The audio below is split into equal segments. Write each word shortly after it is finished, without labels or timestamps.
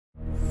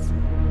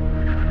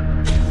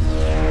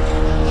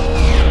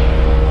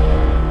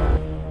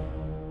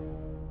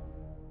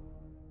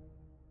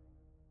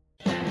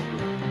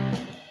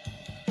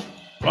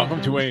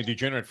Welcome to a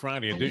Degenerate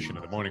Friday edition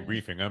of the Morning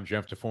Briefing. I'm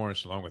Jeff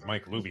DeForest along with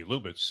Mike Lubie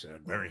Lubitz,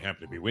 and very happy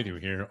to be with you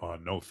here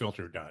on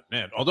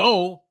NoFilter.net.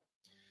 Although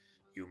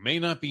you may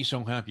not be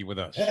so happy with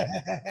us.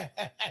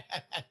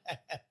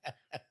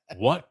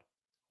 What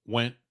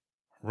went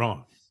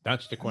wrong?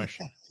 That's the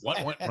question.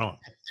 What went wrong?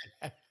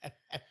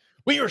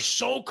 We are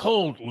so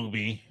cold,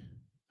 Lubie.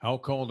 How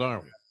cold are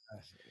we?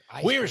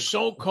 We are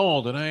so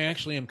cold that I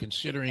actually am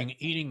considering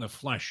eating the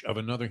flesh of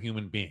another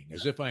human being,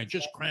 as if I had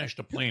just crashed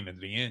a plane into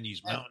the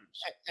Andes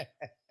Mountains.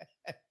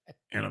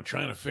 And I'm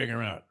trying to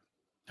figure out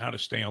how to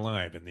stay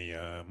alive in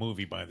the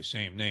movie by the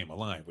same name,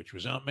 Alive, which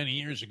was out many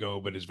years ago,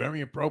 but is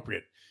very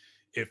appropriate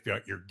if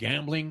you're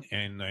gambling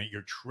and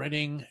you're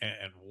treading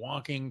and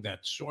walking that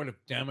sort of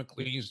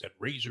Damocles, that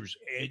razor's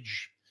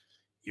edge.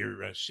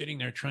 You're sitting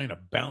there trying to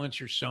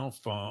balance yourself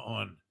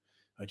on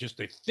just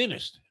the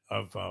thinnest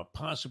of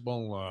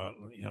possible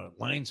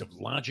lines of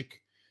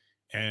logic,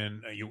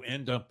 and you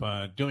end up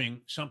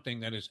doing something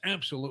that is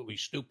absolutely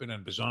stupid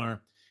and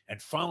bizarre and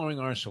following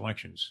our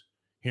selections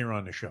here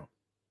on the show.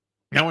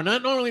 Now, we're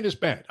not normally this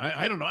bad.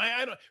 I don't know.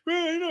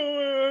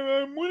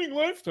 I'm winning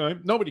lifetime.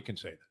 Nobody can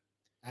say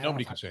that.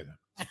 Nobody can say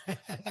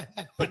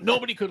that. But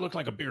nobody could look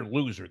like a bigger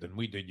loser than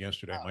we did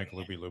yesterday, Michael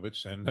Lubie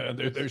Lubitz. And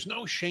there's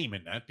no shame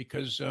in that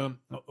because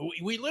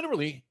we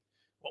literally,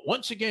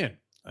 once again,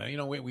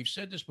 we've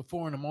said this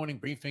before in a morning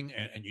briefing,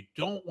 and you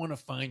don't want to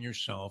find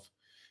yourself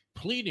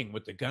pleading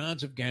with the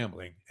gods of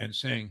gambling and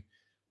saying,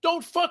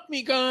 "Don't fuck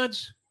me,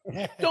 gods.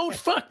 Don't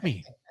fuck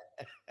me."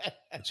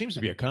 It seems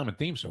to be a common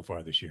theme so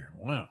far this year.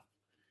 Wow.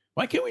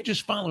 Why can't we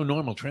just follow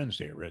normal trends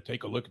here?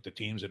 Take a look at the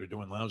teams that are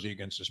doing lousy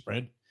against the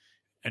spread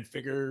and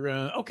figure,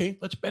 okay,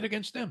 let's bet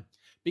against them.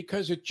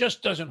 Because it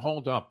just doesn't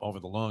hold up over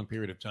the long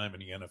period of time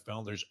in the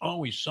NFL. There's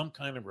always some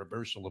kind of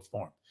reversal of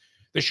form.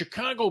 The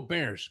Chicago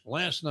Bears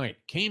last night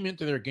came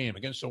into their game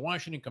against the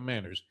Washington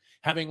Commanders,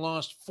 having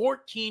lost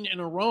 14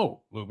 in a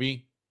row,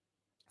 Lubie.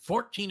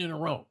 14 in a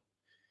row.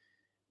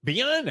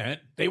 Beyond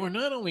that, they were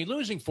not only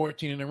losing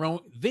 14 in a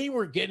row, they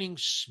were getting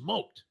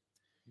smoked.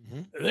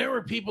 Mm-hmm. There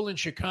were people in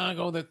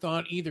Chicago that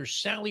thought either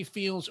Sally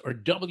Fields or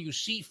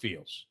W.C.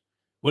 Fields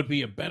would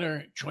be a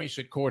better choice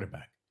at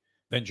quarterback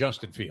than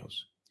Justin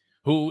Fields,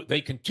 who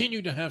they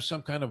continue to have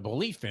some kind of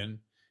belief in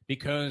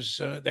because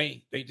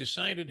they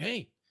decided,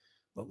 hey,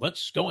 well,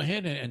 let's go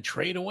ahead and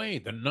trade away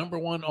the number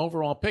one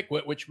overall pick,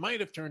 which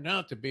might have turned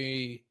out to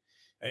be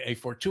a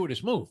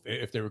fortuitous move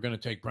if they were going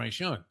to take Bryce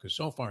Young, because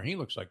so far he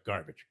looks like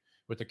garbage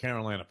with the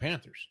Carolina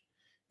Panthers.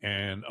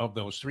 And of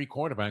those three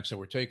quarterbacks that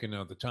were taken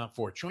the top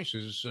four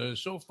choices,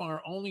 so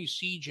far only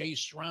C.J.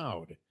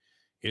 Stroud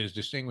is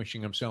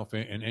distinguishing himself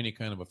in any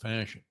kind of a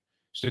fashion.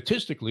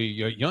 Statistically,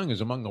 Young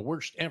is among the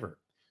worst ever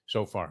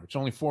so far. It's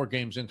only 4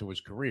 games into his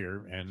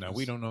career, and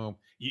we don't know.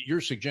 Your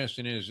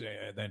suggestion is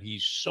that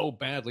he's so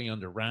badly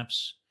under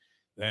wraps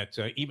that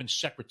even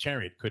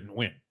Secretariat couldn't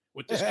win.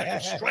 With this guy,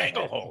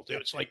 stranglehold.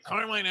 It's like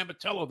Carmine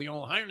Abatello, the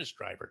old harness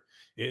driver,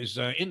 is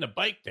in the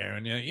bike there.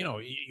 And,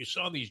 you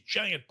saw these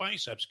giant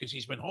biceps because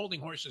he's been holding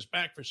horses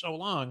back for so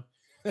long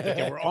that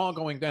they were all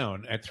going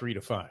down at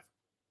 3-5.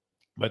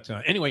 But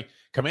anyway,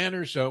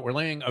 Commanders were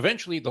laying.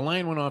 Eventually, the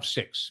line went off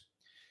 6.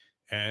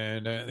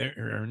 And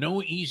there are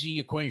no easy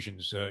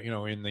equations,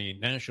 in the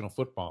National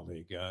Football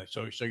League.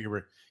 So you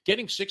were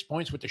getting 6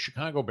 points with the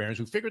Chicago Bears,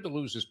 who figured to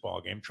lose this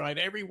ball game, tried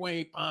every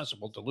way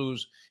possible to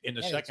lose in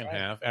the second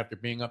half after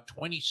being up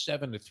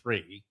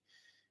 27-3,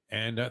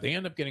 and they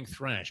end up getting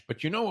thrashed.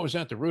 But what was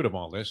at the root of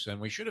all this? And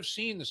we should have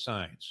seen the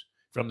signs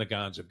from the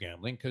gods of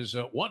gambling, because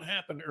what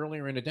happened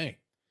earlier in the day?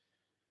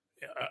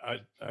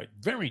 A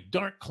very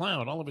dark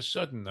cloud all of a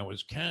sudden that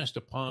was cast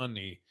upon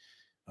the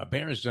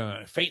Bears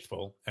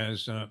faithful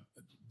as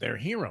their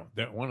hero,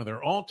 one of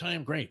their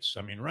all-time greats.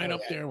 I mean,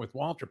 up there with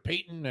Walter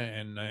Payton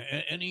and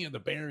any of the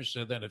Bears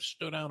that have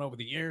stood out over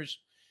the years.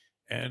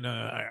 And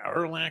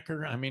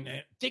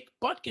Urlacher, Dick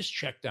Butkus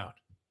checked out.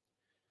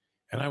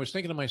 And I was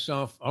thinking to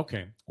myself,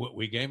 okay,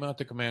 we gave out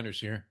the Commanders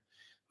here.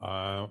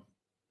 I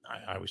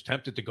was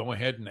tempted to go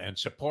ahead and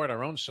support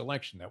our own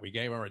selection that we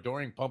gave our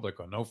adoring public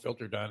on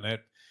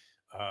NoFilter.net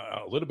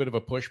a little bit of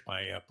a push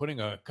by putting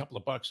a couple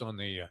of bucks on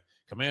the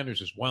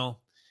Commanders as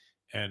well.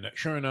 And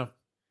sure enough,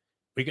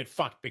 we get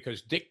fucked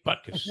because Dick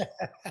Butkus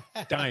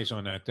dies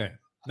on that day.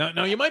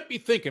 Now you might be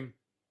thinking,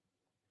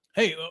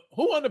 hey,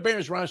 who on the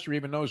Bears roster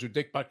even knows who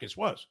Dick Butkus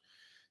was?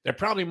 They're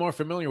probably more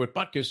familiar with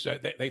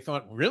Butkus. They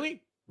thought,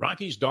 really?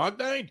 Rocky's dog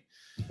died?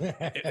 They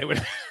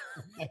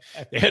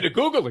had to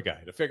Google the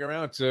guy to figure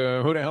out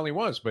who the hell he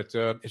was. But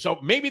so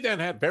maybe that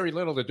had very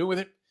little to do with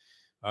it.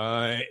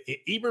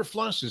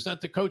 Eberflus, is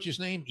that the coach's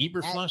name?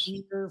 Eberflus?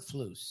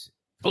 Eberflus.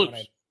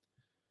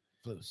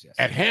 Flus, yes.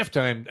 At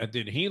halftime,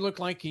 did he look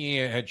like he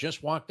had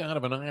just walked out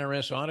of an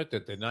IRS audit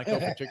that did not go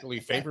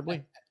particularly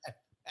favorably?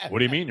 What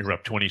do you mean you're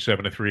up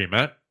 27-3,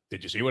 Matt?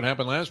 Did you see what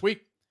happened last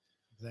week?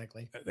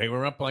 Exactly. They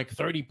were up like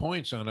 30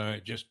 points on a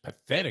just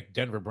pathetic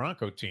Denver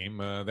Bronco team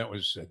that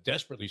was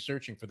desperately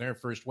searching for their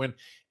first win,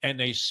 and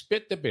they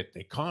spit the bit.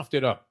 They coughed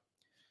it up.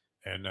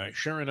 And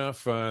sure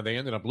enough, they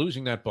ended up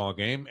losing that ball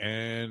game.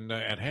 And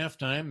at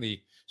halftime,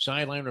 the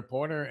sideline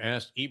reporter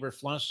asked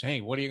Eberfluss,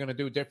 hey, what are you going to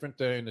do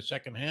different in the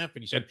second half?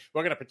 And he said,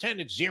 we're going to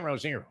pretend it's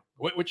 0-0,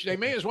 which they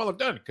may as well have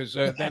done, because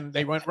then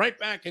they went right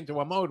back into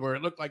a mode where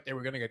it looked like they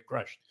were going to get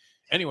crushed.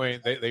 Anyway,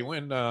 they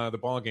win the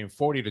ball game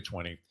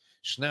 40-20,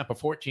 snap a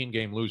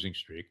 14-game losing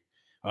streak.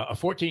 A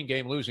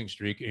 14-game losing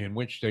streak in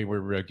which they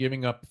were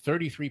giving up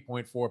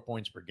 33.4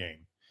 points per game.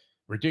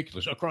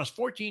 Ridiculous. Across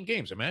 14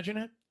 games. Imagine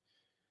that.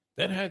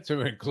 That had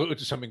to include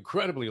some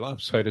incredibly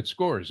lopsided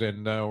scores.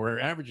 And we're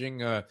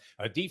averaging a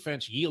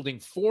defense yielding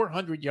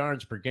 400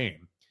 yards per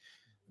game.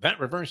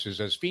 That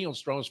reverses as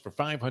Fields throws for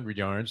 500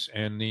 yards.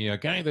 And the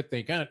guy that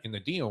they got in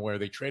the deal where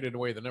they traded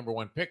away the number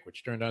one pick,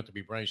 which turned out to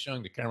be Bryce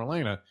Young to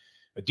Carolina,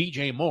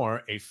 DJ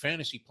Moore, a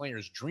fantasy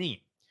player's dream.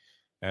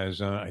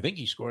 As I think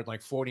he scored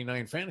like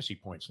 49 fantasy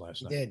points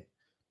last night. Did.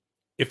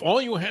 If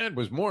all you had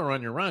was Moore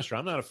on your roster,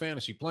 I'm not a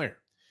fantasy player,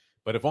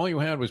 but if all you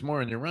had was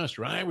Moore on your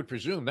roster, I would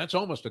presume that's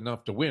almost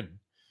enough to win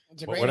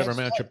whatever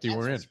matchup you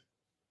were in.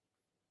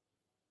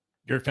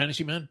 You're a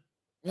fantasy man?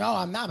 No,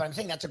 I'm not, but I'm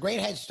saying that's a great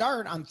head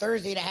start on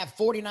Thursday to have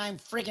 49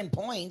 freaking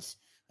points.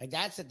 Like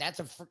that's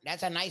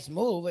a nice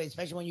move,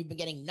 especially when you've been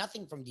getting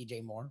nothing from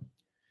DJ Moore.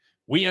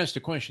 We asked a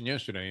question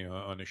yesterday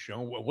on the show.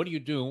 What do you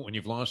do when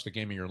you've lost the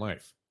game of your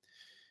life?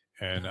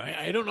 And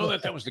I don't know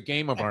that was the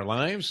game of our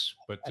lives,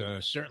 but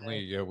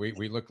certainly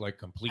we look like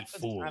complete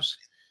fools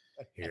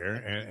here.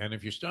 And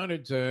if you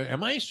started,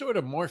 am I sort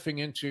of morphing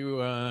into,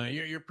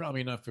 you're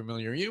probably not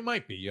familiar. You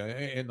might be.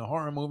 In the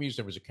horror movies,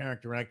 there was a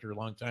character actor a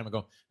long time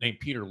ago named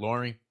Peter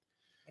Lorre.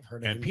 I've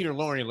heard of him. Peter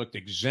Lorre looked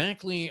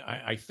exactly,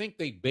 I think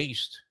they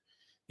based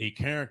the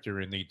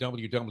character in the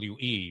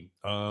WWE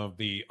of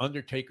the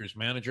Undertaker's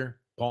manager,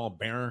 Paul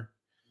Bearer.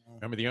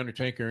 Remember The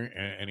Undertaker?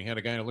 And he had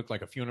a guy who looked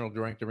like a funeral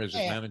director as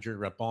his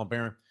manager, Paul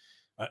Bearer.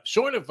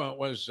 Sort of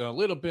was a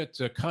little bit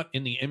cut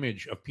in the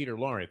image of Peter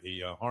Lorre,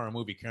 the horror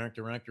movie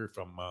character actor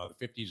from the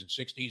 50s and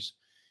 60s.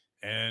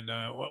 And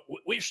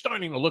we're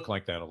starting to look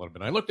like that a little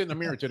bit. I looked in the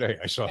mirror today.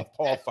 I saw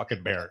Paul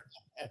fucking Bearer.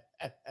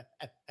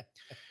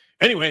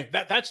 Anyway,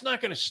 that's not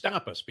going to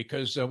stop us,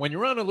 because when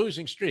you're on a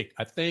losing streak,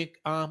 I think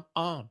I'm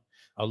on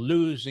a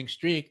losing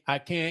streak. I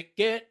can't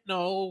get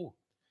no.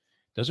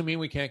 Doesn't mean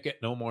we can't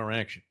get no more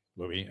action.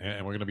 Lubie,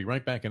 and we're going to be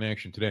right back in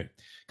action today.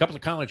 A couple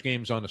of college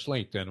games on the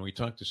slate, and we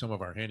talked to some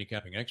of our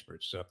handicapping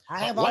experts. I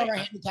have all our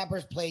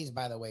handicappers plays,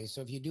 by the way. So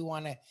if you do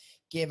want to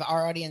give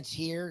our audience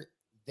here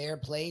their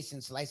play,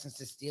 since License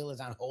to Steal is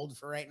on hold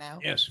for right now,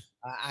 yes,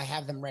 I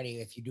have them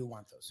ready if you do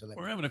want those. So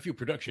we're having a few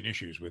production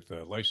issues with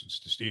License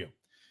to Steal,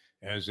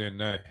 as in,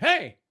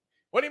 hey,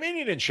 what do you mean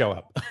you didn't show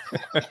up?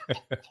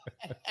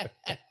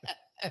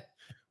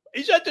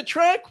 He's at the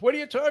track. What are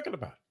you talking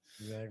about?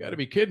 Exactly. Got to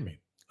be kidding me.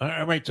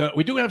 All right,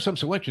 we do have some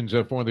selections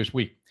for this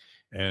week,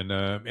 and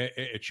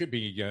it should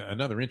be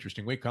another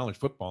interesting week. College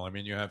football. I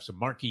mean, you have some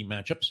marquee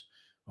matchups,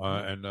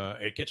 and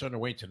it gets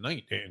underway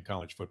tonight in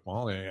college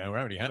football. I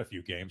already had a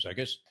few games. I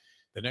guess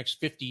the next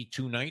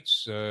 52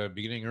 nights,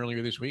 beginning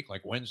earlier this week,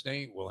 like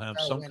Wednesday, we'll have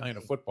some kind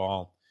of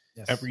football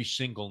every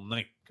single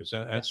night, because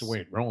that's the way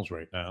it rolls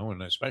right now,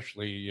 and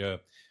especially,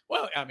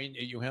 well, I mean,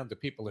 you have the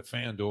people at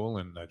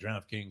FanDuel and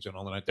DraftKings and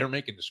all that. They're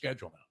making the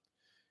schedule now.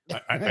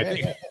 I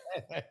think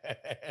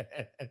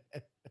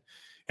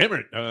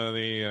Emmert,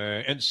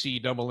 the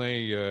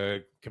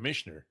NCAA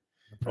commissioner,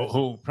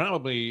 who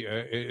probably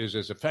is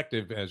as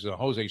effective as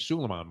Jose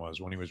Suleiman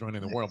was when he was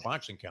running the World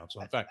Boxing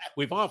Council. In fact,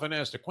 we've often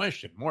asked the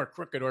question, more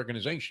crooked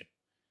organization,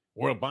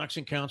 World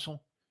Boxing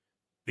Council,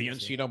 the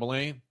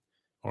NCAA,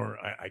 or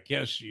I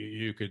guess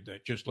you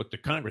could just look to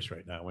Congress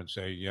right now and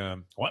say,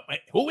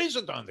 who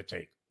isn't on the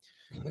tape?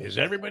 Is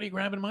everybody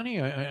grabbing money?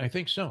 I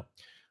think so.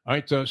 All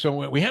right,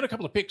 so we had a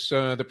couple of picks.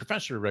 The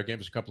professor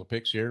gave us a couple of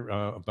picks here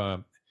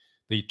of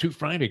the two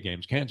Friday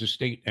games, Kansas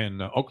State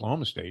and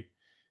Oklahoma State.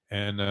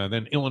 And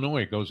then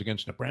Illinois goes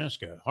against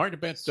Nebraska. Hard to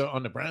bet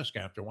on Nebraska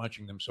after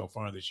watching them so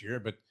far this year.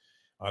 But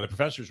the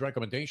professor's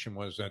recommendation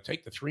was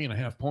take the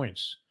 3.5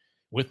 points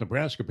with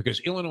Nebraska,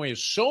 because Illinois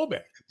is so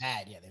bad.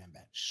 Bad, yeah, they've been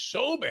bad.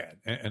 So bad.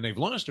 And they've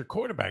lost their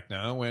quarterback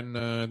now. And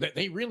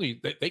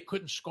they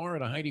couldn't score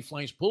at a Heidi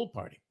Fleiss pool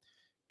party.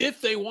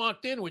 If they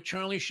walked in with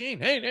Charlie Sheen,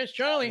 hey, there's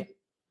Charlie.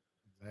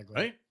 Exactly.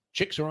 Right?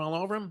 Chicks are all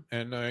over him,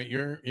 and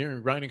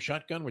you're riding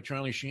shotgun with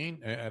Charlie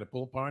Sheen at a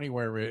pool party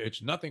where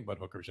it's nothing but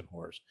hookers and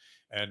whores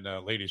and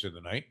ladies of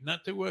the night.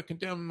 Not to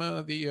condemn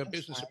the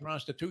business of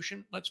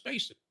prostitution. Let's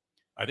face it.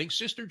 I think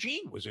Sister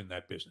Jean was in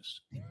that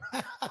business.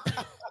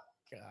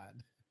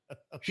 God.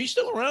 She's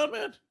still around,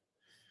 man.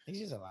 I think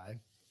she's alive.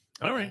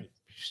 All right.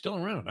 She's still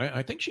around.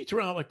 I think she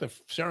threw out like the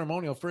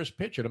ceremonial first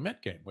pitch at a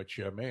Met game,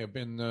 which may have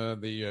been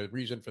the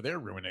reason for their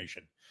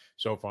ruination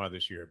so far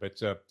this year.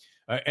 But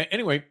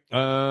anyway,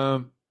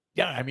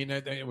 yeah, I mean,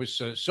 it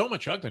was so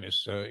much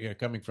ugliness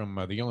coming from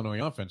the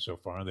Illinois offense so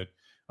far that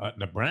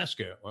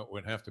Nebraska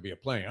would have to be a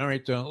play. All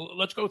right,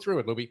 let's go through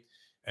it, Lubie,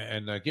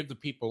 and give the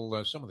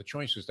people some of the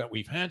choices that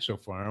we've had so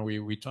far.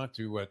 We talked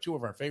to two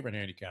of our favorite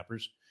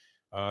handicappers,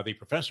 the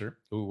professor,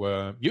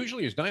 who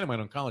usually is dynamite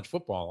on college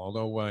football,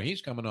 although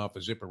he's coming off a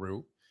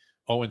zipperoo,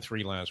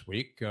 0-3 last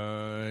week,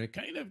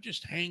 kind of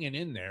just hanging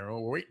in there,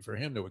 or waiting for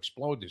him to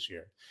explode this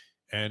year.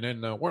 And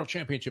then World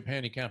Championship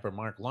handicapper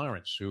Mark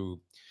Lawrence, who,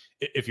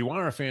 if you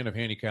are a fan of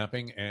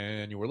handicapping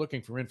and you were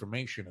looking for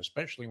information,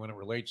 especially when it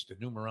relates to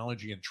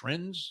numerology and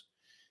trends,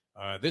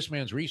 this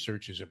man's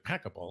research is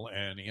impeccable,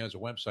 and he has a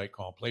website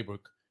called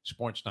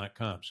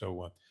playbooksports.com.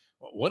 So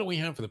what do we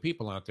have for the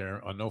people out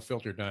there on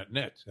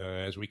nofilter.net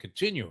as we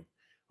continue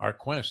our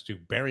quest to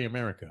bury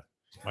America?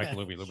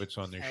 Michael Lubitz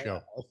on this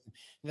show.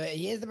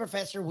 He is the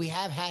professor. We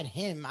have had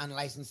him on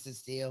License to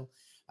Steal.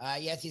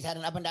 Yes, he's had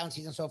an up and down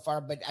season so far,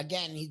 but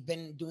again, he's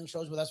been doing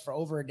shows with us for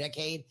over a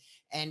decade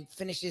and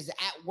finishes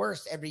at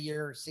worst every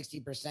year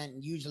 60%,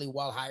 and usually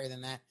well higher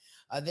than that.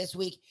 This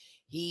week,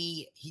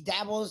 he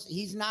dabbles.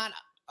 He's not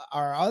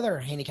our other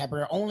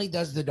handicapper, only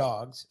does the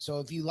dogs. So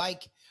if you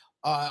like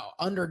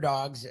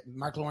underdogs,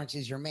 Mark Lawrence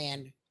is your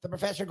man. The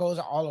professor goes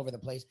all over the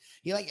place.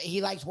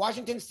 He likes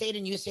Washington State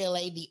and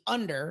UCLA, the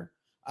under.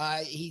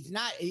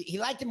 He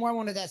liked it more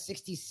when it was at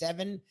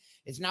 67.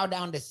 It's now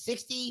down to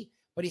 60,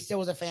 but he still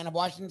was a fan of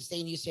Washington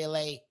State and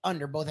UCLA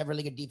under. Both have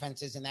really good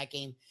defenses, and that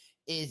game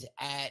is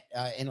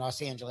in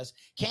Los Angeles.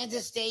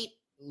 Kansas State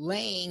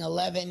laying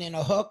 11 and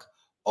a hook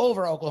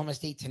over Oklahoma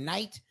State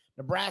tonight.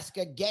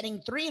 Nebraska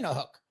getting 3 and a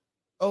hook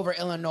over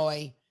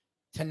Illinois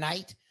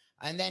tonight.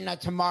 And then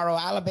tomorrow,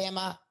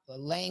 Alabama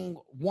laying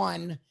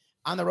 1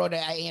 on the road to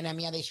A&M.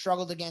 Yeah, they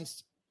struggled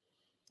against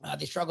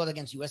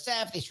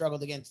USF. They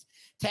struggled against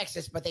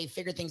Texas, but they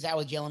figured things out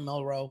with Jalen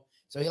Milroe.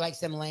 So he likes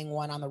them laying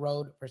 1 on the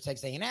road for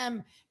Texas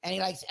A&M, and he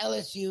likes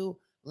LSU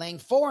laying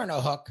 4 and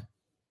a hook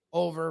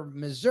over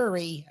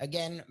Missouri.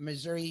 Again,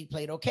 Missouri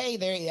played okay.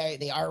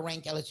 They are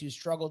ranked. LSU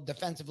struggled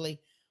defensively,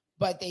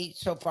 but they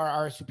so far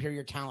are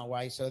superior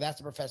talent-wise. So that's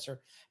the professor.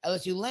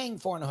 LSU laying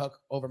 4 and a hook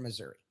over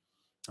Missouri.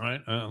 All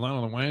right. A lot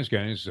of the wise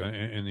guys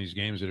in these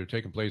games that are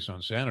taking place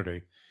on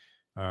Saturday,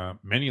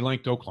 many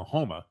liked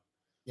Oklahoma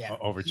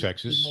over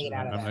Texas.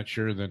 I'm not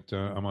sure that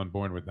I'm on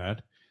board with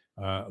that.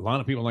 A lot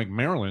of people like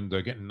Maryland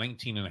getting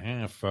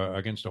 19.5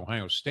 against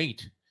Ohio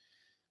State.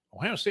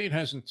 Ohio State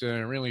hasn't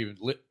really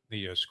lit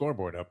the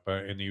scoreboard up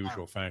in the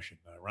usual fashion.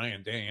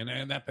 Ryan Day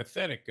and that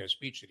pathetic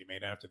speech that he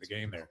made after the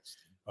game there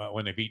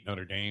when they beat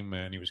Notre Dame,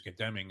 and he was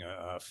condemning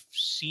a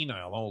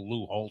senile old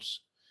Lou Holtz.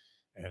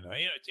 And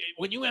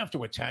when you have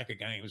to attack a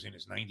guy who's in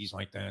his 90s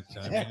like that,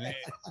 I mean,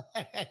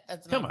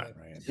 come on,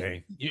 Ryan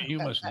Day. You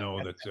must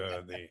know that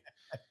the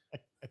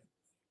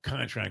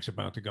contract's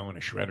about to go in a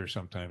shredder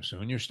sometime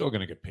soon. You're still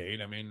going to get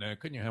paid. I mean,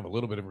 couldn't you have a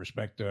little bit of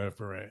respect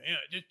for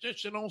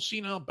just an old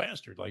senile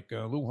bastard like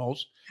Lou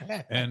Holtz?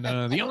 And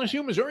the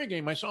LSU Missouri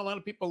game, I saw a lot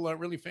of people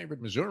really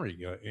favored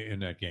Missouri in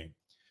that game.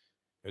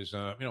 There's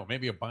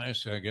maybe a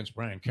bias against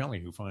Brian Kelly,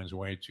 who finds a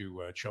way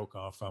to choke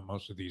off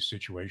most of these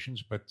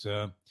situations. But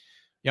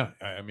yeah,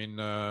 I mean,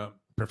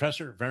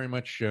 Professor very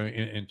much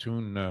in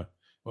tune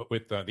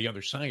with the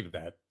other side of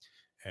that.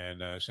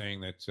 And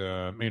saying that,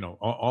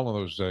 all of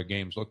those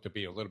games look to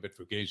be a little bit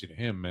fugazi to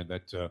him, and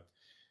that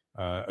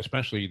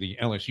especially the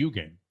LSU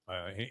game.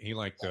 He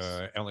liked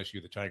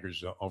LSU, the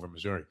Tigers, over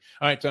Missouri.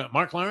 All right,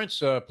 Mark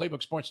Lawrence,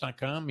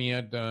 playbooksports.com. He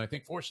had, I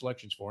think, 4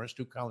 selections for us,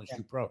 2 college,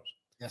 2 pros.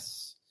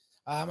 Yes.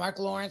 Mark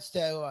Lawrence,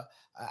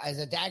 as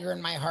a dagger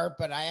in my heart,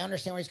 but I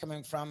understand where he's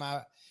coming from.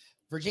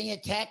 Virginia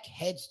Tech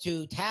heads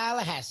to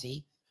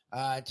Tallahassee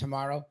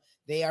tomorrow.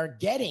 They are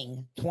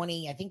getting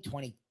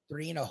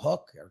 23 and a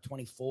hook or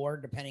 24,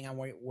 depending on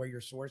where your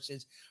source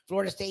is.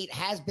 Florida State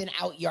has been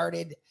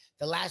out-yarded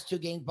the last 2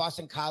 games.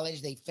 Boston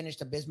College, they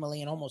finished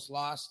abysmally and almost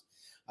lost.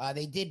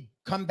 They did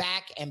come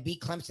back and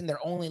beat Clemson,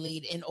 their only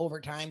lead, in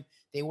overtime.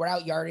 They were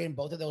out-yarded in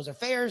both of those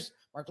affairs.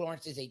 Mark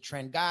Lawrence is a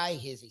trend guy.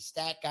 He is a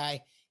stat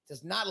guy.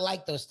 Does not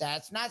like those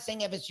stats. Not saying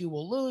FSU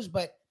will lose,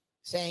 but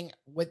saying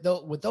with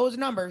those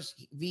numbers,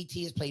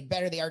 VT has played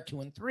better. They are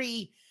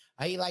 2-3.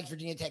 He likes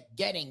Virginia Tech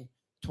getting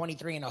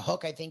 23 and a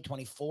hook. I think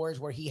 24 is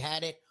where he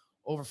had it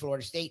over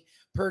Florida State.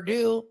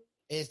 Purdue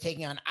is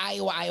taking on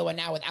Iowa. Iowa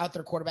now without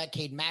their quarterback,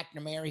 Cade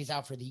McNamara. He's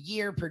out for the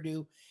year.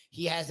 Purdue,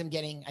 he has them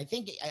getting, I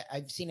think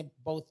I've seen it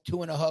both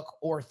 2 and a hook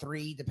or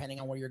 3,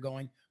 depending on where you're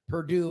going.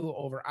 Purdue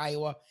over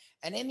Iowa.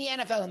 And in the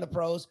NFL and the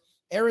pros,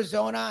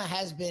 Arizona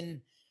has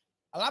been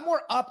a lot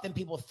more up than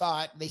people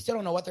thought. They still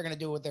don't know what they're going to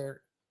do with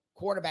their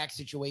quarterback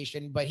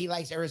situation, but he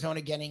likes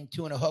Arizona getting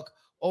 2 and a hook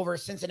over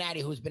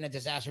Cincinnati, who's been a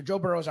disaster. Joe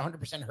Burrow is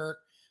 100% hurt,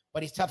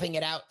 but he's toughing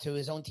it out to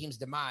his own team's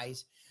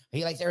demise.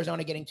 He likes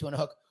Arizona getting 2 and a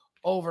hook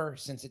over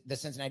the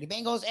Cincinnati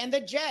Bengals, and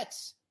the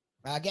Jets,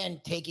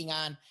 again, taking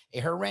on a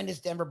horrendous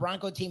Denver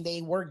Bronco team.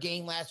 They were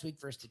game last week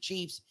versus the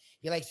Chiefs.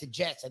 He likes the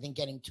Jets, I think,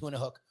 getting 2 and a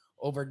hook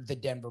over the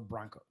Denver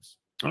Broncos.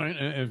 All right.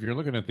 If you're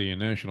looking at the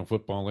National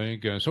Football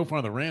League, so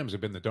far the Rams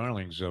have been the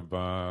darlings of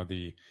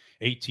the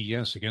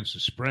ATS against the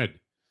spread.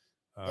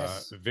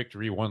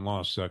 Victory,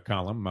 1-loss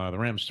column. The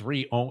Rams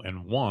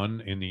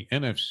 3-0-1 in the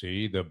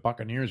NFC. The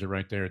Buccaneers are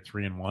right there at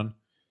 3-1.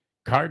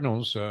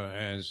 Cardinals,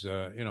 as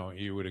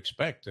you would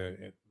expect,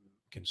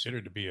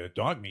 considered to be a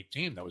dog meat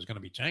team that was going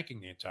to be tanking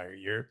the entire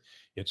year.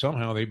 Yet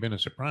somehow they've been a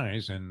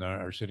surprise and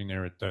are sitting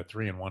there at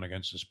 3-1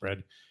 against the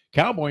spread.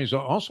 Cowboys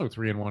are also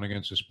 3-1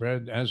 against the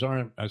spread, as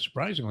are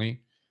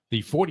surprisingly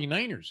the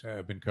 49ers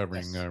have been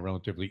covering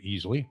relatively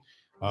easily.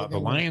 The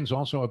Lions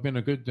also have been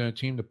a good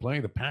team to play.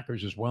 The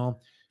Packers as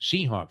well.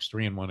 Seahawks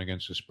 3-1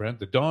 against the spread.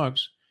 The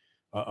Dogs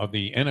of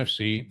the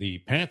NFC, the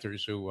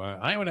Panthers, who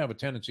I would have a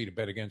tendency to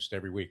bet against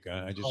every week.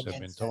 I just have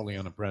been totally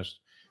unimpressed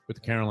with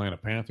the Carolina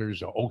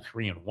Panthers,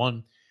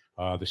 0-3-1.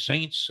 The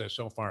Saints,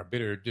 so far, a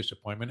bitter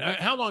disappointment.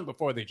 How long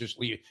before they just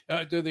leave?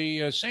 Do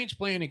the Saints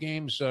play any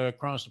games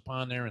across the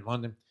pond there in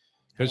London?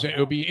 Because it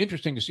would be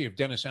interesting to see if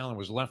Dennis Allen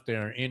was left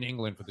there in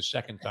England for the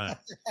second time.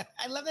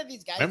 I love that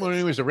these guys. Remember when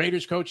he was the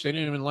Raiders coach? They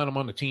didn't even let him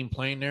on the team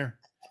plane there.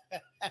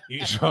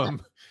 He's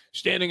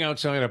standing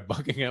outside of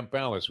Buckingham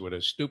Palace with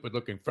a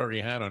stupid-looking furry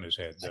hat on his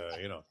head,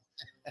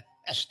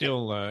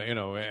 still,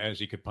 as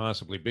he could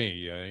possibly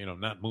be,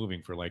 not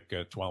moving for like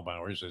 12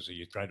 hours as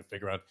he tried to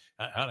figure out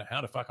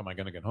how the fuck am I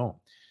going to get home.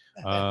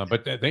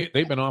 But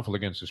they've been awful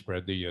against the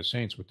spread, the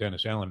Saints with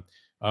Dennis Allen.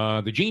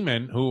 The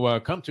G-Men who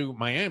come to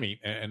Miami,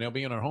 and they'll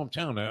be in our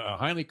hometown, a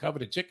highly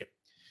coveted ticket.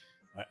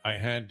 I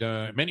had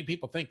many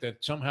people think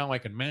that somehow I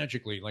can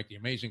magically, like the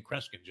amazing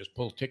Kreskin, just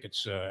pull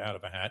tickets out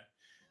of a hat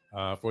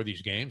for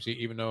these games,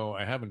 even though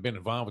I haven't been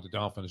involved with the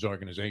Dolphins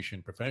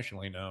organization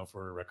professionally now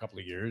for a couple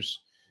of years.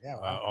 Yeah,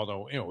 wow.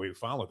 Although, we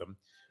follow them.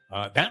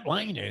 That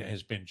line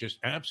has been just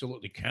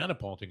absolutely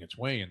catapulting its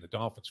way in the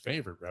Dolphins'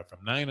 favor from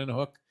 9 and a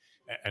hook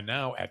and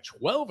now at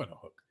 12 and a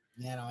hook.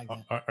 Yeah, I like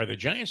that. Are the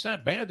Giants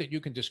that bad that you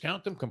can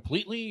discount them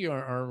completely,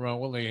 or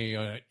will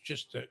they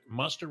just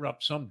muster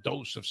up some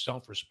dose of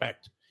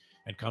self-respect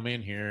and come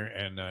in here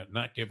and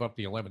not give up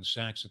the 11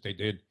 sacks that they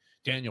did?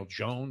 Daniel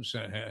Jones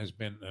has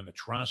been an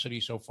atrocity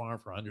so far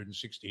for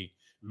 $160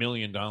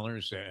 million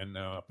and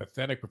a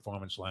pathetic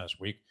performance last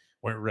week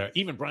where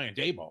even Brian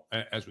Daboll,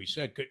 as we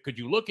said, could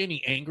you look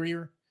any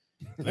angrier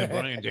than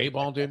Brian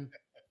Daboll did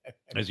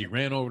as he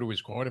ran over to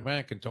his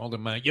quarterback and told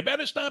him, you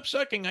better stop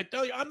sucking. I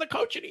tell you, I'm the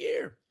coach of the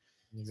year.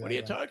 Exactly. What are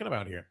you talking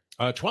about here?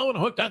 12 and a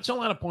hook, that's a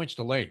lot of points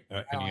to lay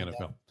in the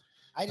NFL.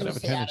 I have a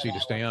tendency to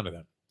stay out of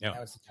that.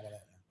 Yeah.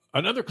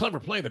 Another clever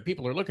play that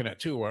people are looking at,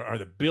 too, are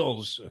the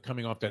Bills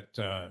coming off that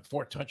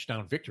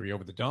 4-touchdown victory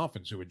over the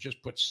Dolphins, who had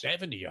just put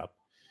 70 up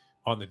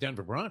on the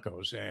Denver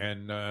Broncos.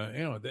 And,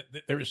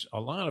 there's a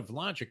lot of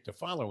logic to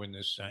follow in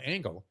this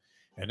angle,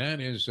 and that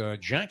is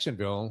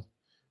Jacksonville,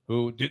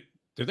 who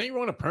did they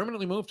want to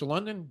permanently move to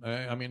London?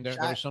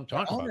 There's some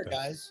talk about that.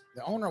 Does.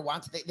 The owner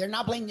wants it. They're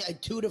not playing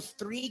 2 to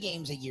 3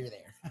 games a year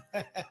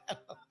there.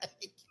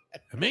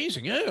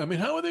 Amazing, yeah.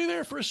 How are they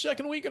there for a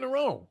second week in a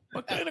row?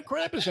 What kind of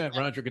crap is that,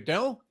 Roger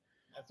Goodell?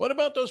 What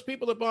about those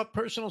people that bought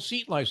personal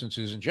seat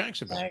licenses in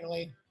Jacksonville?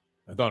 Exactly.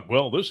 I thought,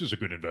 well, this is a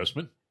good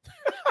investment.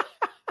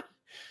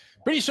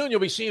 Pretty soon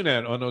you'll be seeing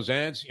that on those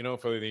ads,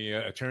 for the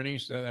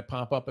attorneys that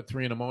pop up at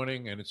 3 a.m.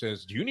 and it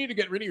says, do you need to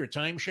get rid of your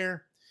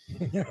timeshare?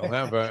 They'll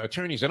have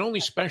attorneys that only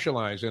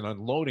specialize in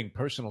unloading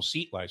personal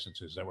seat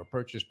licenses that were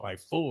purchased by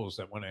fools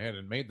that went ahead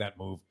and made that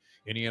move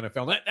in the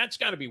NFL. That's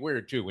got to be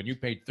weird, too, when you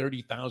paid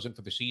 $30,000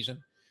 for the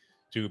season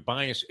to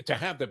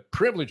have the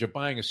privilege of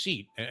buying a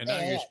seat, and now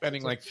you're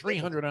spending like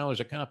 $300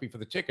 a copy for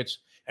the tickets,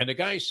 and the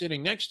guy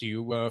sitting next to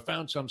you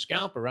found some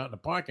scalper out in the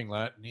parking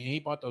lot, and he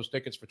bought those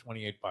tickets for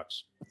 $28.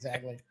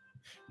 Exactly.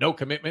 No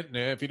commitment. And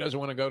if he doesn't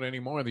want to go to any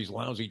more of these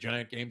lousy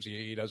Giant games,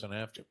 he doesn't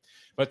have to.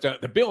 But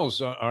the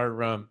Bills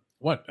are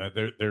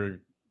they're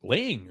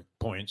laying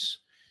points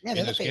in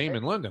this game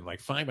in London,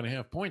 like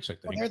 5.5 points, I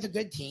think. Well, they're the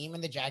good team,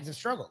 and the Jags have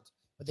struggled.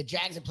 But the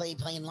Jags have play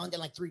in London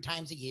like 3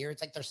 times a year.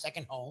 It's like their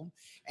second home.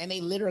 And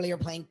they literally are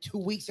playing 2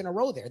 weeks in a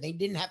row there. They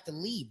didn't have to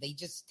leave. They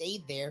just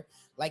stayed there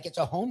like it's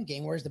a home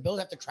game, whereas the Bills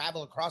have to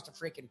travel across the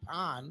freaking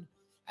pond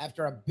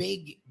after a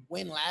big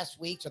win last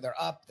week. So they're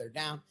up, they're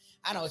down.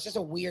 I don't know. It's just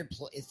a weird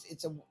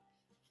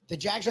the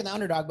Jags are the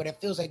underdog, but it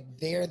feels like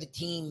they're the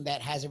team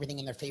that has everything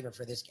in their favor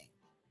for this game.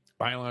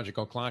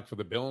 Biological clock for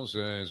the Bills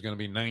is going to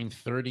be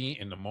 9:30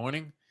 in the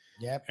morning.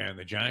 Yep. And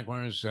the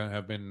Jaguars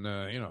have been,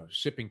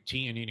 sipping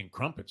tea and eating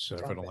crumpets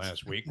for the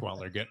last week while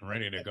they're getting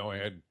ready to go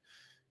ahead,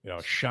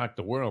 shock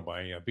the world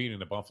by beating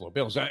the Buffalo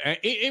Bills.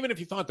 Even if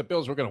you thought the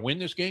Bills were going to win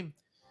this game,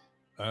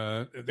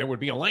 there would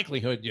be a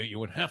likelihood you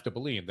would have to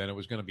believe that it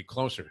was going to be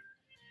closer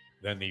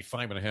than the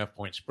 5.5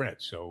 point spread.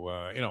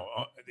 So,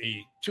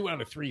 the 2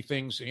 out of 3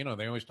 things,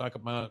 they always talk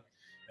about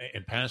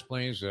in pass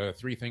plays,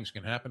 3 things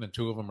can happen and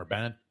 2 of them are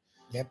bad.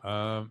 Yep.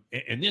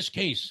 In this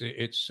case,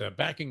 it's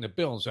backing the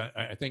Bills.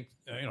 I think,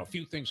 a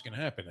few things can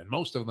happen, and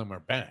most of them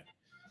are bad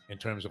in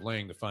terms of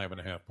laying the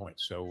 5.5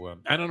 points. So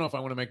I don't know if I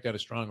want to make that a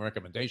strong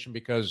recommendation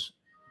because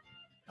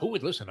who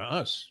would listen to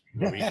us?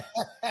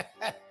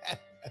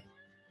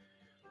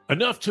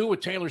 Enough, too, with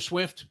Taylor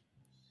Swift.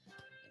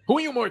 Who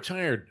are you more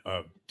tired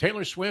of,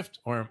 Taylor Swift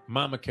or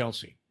Mama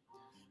Kelsey?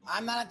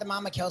 I'm not at the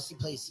Mama Kelsey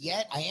place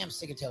yet. I am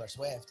sick of Taylor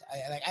Swift.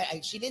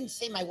 She didn't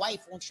say, my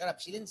wife won't shut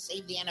up. She didn't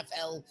save the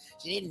NFL.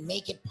 She didn't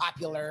make it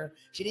popular.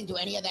 She didn't do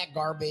any of that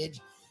garbage.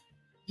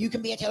 You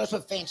can be a Taylor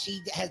Swift fan.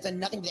 She has done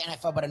nothing to the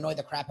NFL but annoy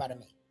the crap out of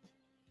me.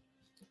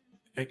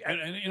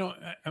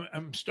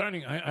 I'm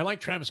starting. I like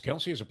Travis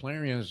Kelsey as a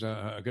player. He has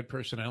a good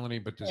personality,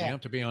 but does he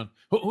have to be on?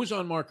 Who's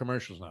on more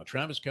commercials now,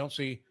 Travis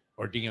Kelsey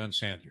or Deion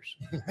Sanders?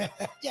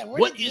 Yeah,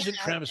 What isn't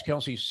Travis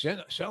Kelce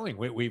selling?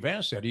 We've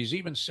asked that. He's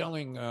even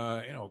selling,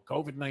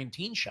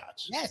 COVID-19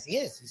 shots. Yes, he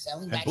is. He's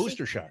selling and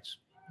booster shots.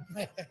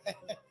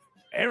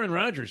 Aaron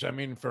Rodgers, I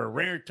mean, for a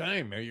rare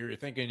time, you're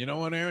thinking, you know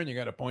what, Aaron, you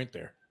got a point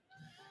there.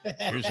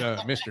 Here's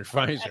Mr.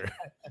 Pfizer.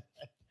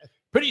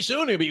 Pretty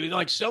soon he'll be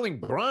like selling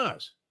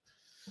bras.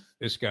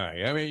 This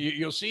guy. I mean,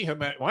 you'll see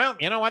him well,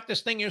 you know what?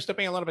 This thing used to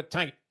be a little bit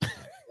tight.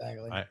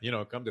 Exactly.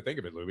 Come to think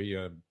of it,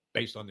 Lubie,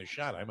 based on this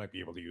shot, I might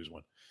be able to use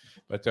one.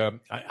 But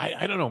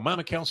I don't know.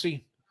 Mama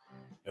Kelce,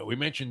 we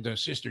mentioned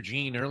Sister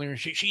Jean earlier.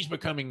 She's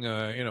becoming,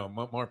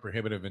 more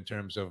prohibitive in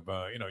terms of,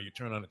 you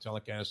turn on a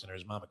telecast and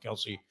there's Mama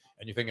Kelce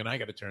and you're thinking, I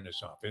got to turn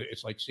this off.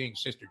 It's like seeing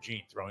Sister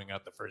Jean throwing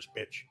out the first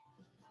pitch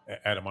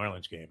at a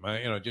Marlins game.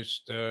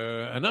 Just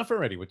enough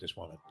already with this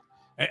woman.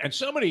 And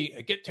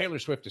somebody get Taylor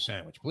Swift a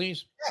sandwich,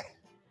 please.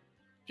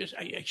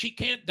 She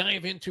can't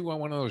dive into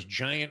one of those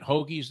giant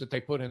hoagies that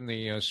they put in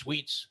the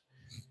suites.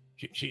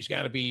 She's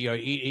got to be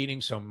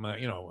eating some,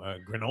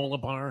 granola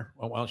bar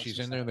while she's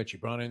in there that she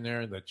brought in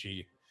there, that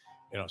she,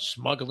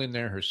 smuggled in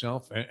there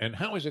herself. And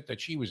how is it that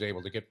she was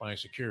able to get by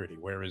security,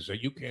 whereas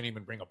you can't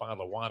even bring a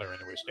bottle of water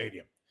into a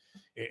stadium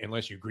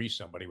unless you grease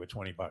somebody with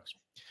 $20?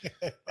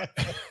 All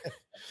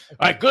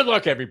right, good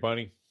luck,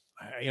 everybody.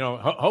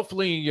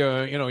 Hopefully,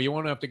 you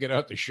won't have to get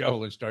out the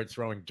shovel and start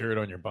throwing dirt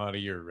on your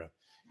body or,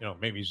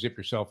 maybe zip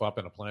yourself up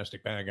in a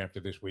plastic bag after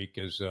this week.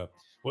 Because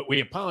we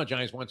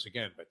apologize once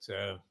again, but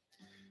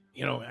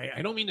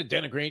I don't mean to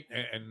denigrate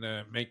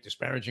and make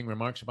disparaging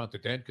remarks about the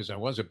dead, because I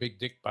was a big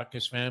Dick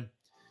Butkus fan,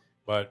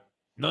 but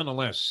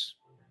nonetheless,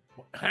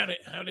 how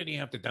did he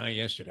have to die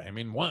yesterday? I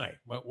mean, why?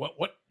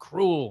 What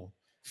cruel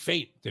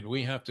fate did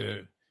we have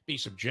to be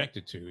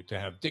subjected to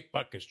have Dick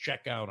Butkus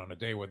check out on a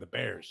day where the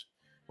Bears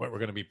were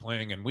going to be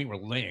playing, and we were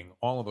laying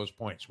all of those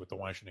points with the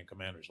Washington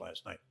Commanders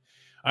last night?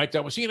 All right,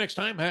 we'll see you next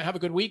time. Have a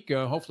good week.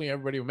 Hopefully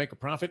everybody will make a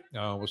profit.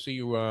 We'll see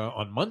you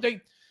on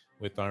Monday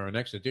with our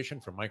next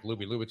edition. From Mike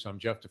Lubie Lubitz, I'm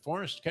Jeff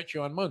DeForest. Catch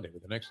you on Monday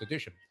with the next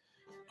edition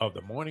of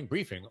the Morning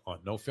Briefing on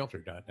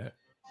NoFilter.net.